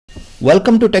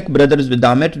Welcome to Tech Brothers with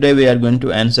Ahmed. Today we are going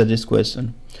to answer this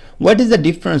question. What is the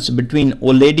difference between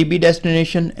OLE DB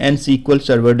destination and SQL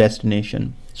Server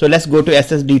Destination? So let's go to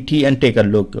SSDT and take a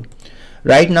look.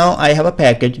 Right now I have a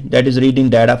package that is reading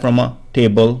data from a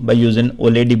table by using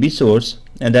OLE DB source,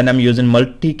 and then I'm using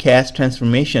multicast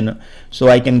transformation so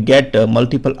I can get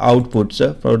multiple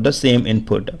outputs for the same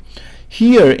input.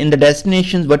 Here in the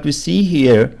destinations, what we see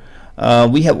here,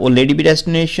 we have OLE DB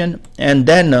destination, and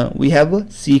then we have a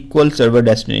SQL Server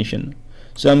Destination.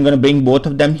 So I'm going to bring both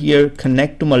of them here,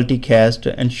 connect to multicast,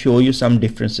 and show you some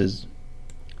differences.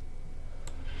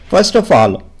 First of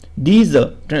all, these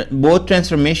both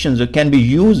transformations can be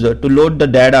used to load the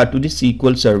data to the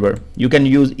SQL Server. You can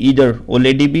use either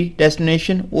OLE DB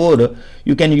destination or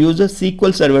you can use a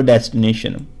SQL Server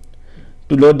Destination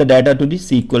to load the data to the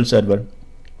SQL Server.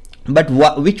 But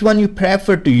which one you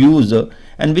prefer to use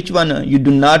and which one you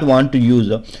do not want to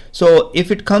use? So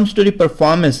if it comes to the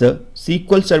performance,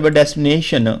 SQL Server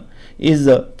Destination is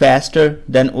faster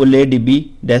than OLE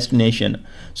DB destination.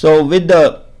 So with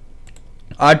the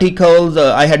articles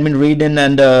I had been reading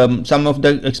and some of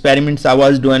the experiments I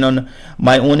was doing on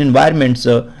my own environments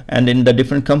and in the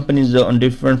different companies on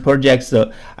different projects,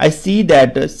 I see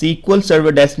that SQL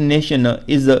Server Destination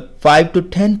is 5 to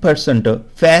 10%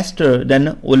 faster than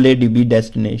OLE DB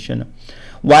destination.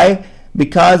 Why?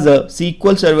 Because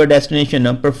SQL Server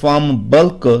Destination perform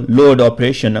bulk load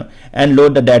operation and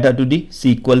load the data to the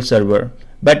SQL Server,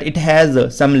 but it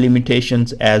has some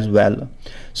limitations as well.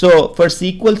 So for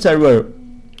SQL Server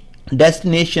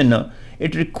Destination,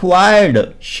 it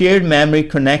required shared memory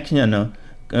connection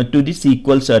to the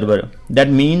SQL Server. That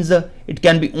means it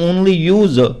can be only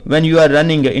used when you are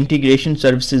running integration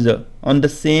services on the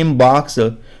same box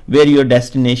where your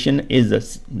destination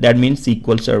is. That means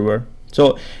SQL Server.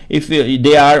 So if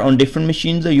they are on different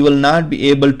machines, you will not be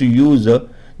able to use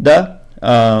the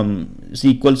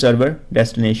SQL Server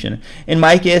Destination. In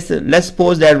my case, let's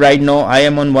suppose that right now I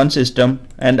am on one system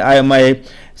and my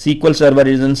SQL Server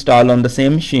is installed on the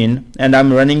same machine, and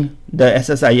I'm running the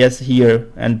SSIS here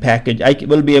and package. I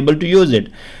will be able to use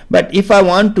it. But if I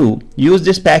want to use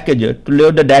this package to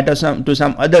load the data to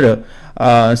some other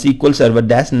SQL Server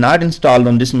that's not installed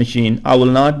on this machine, I will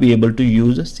not be able to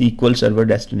use SQL Server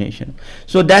Destination.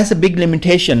 So that's a big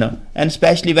limitation, and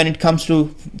especially when it comes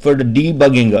to for the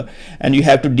debugging, and you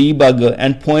have to debug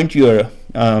and point your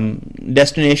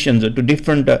destinations to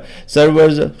different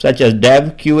servers such as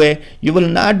dev, QA, you will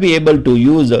not be able to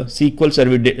use SQL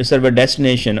Server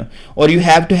Destination, or you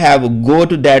have to go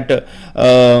to that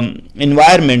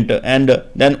environment and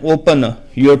then open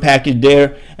your package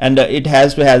there, and it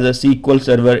has to have a SQL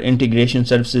Server Integration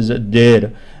Services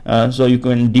there, so you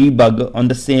can debug on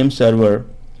the same server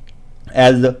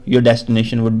as your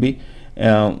destination would be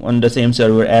on the same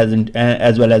server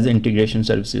as well as integration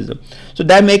services. So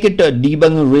that make it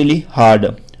debugging really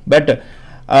hard. But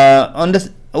on the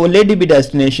OLE DB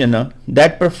destination,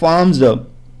 that performs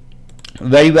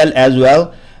very well as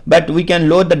well, but we can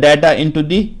load the data into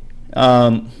the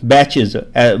batches.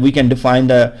 We can define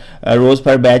the rows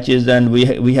per batches, and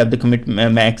we have the commit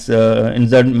max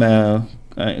insert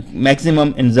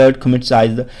maximum insert commit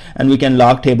size, and we can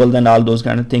log tables and all those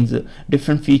kind of things.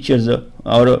 Different features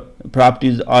or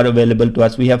properties are available to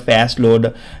us. We have fast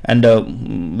load,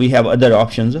 and we have other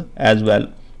options as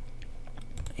well.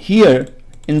 Here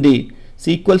in the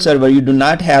SQL Server, you do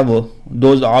not have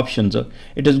those options.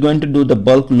 It is going to do the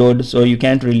bulk load, so you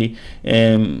can't really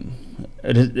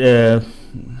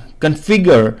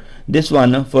configure this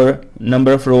one for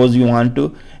number of rows you want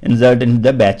to insert in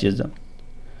the batches.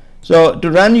 So to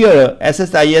run your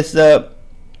SSIS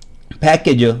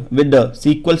package with the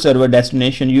SQL Server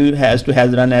Destination, you has to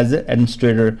run as an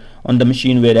administrator on the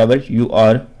machine wherever you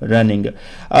are running.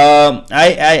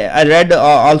 I read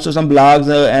also some blogs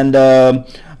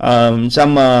and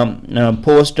some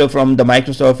post from the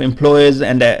Microsoft employees,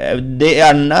 and they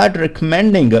are not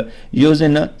recommending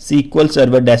using a SQL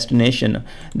Server Destination.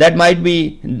 That might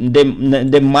be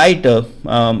they might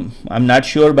I'm not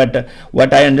sure, but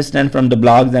what I understand from the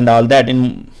blogs and all that,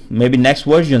 in maybe next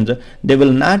versions they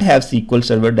will not have SQL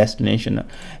Server Destination.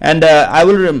 And I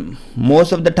will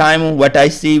most of the time what I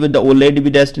see with the OLE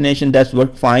DB destination, that's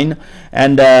work fine,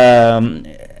 and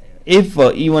if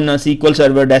even a SQL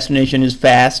Server Destination is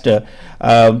fast,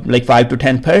 like 5 to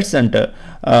 10%,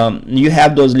 you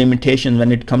have those limitations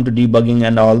when it comes to debugging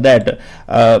and all that.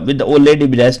 With the OLE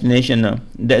DB Destination,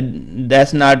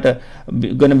 that's not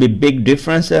going to be big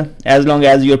difference, as long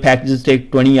as your packages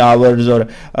take 20 hours or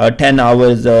 10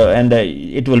 hours, and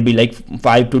it will be like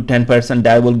 5 to 10%.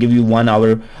 That will give you 1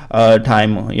 hour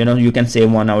time. You can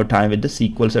save 1 hour time with the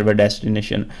SQL Server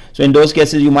Destination. So in those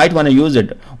cases you might want to use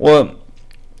it. Or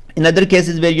in other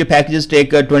cases where your packages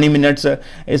take 20 minutes,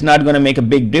 it's not going to make a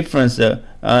big difference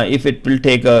if it will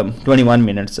take 21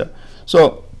 minutes.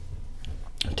 So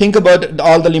think about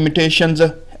all the limitations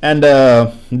and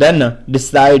then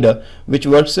decide which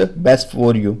works best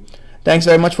for you. Thanks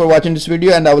very much for watching this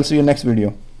video, and I will see you next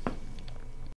video.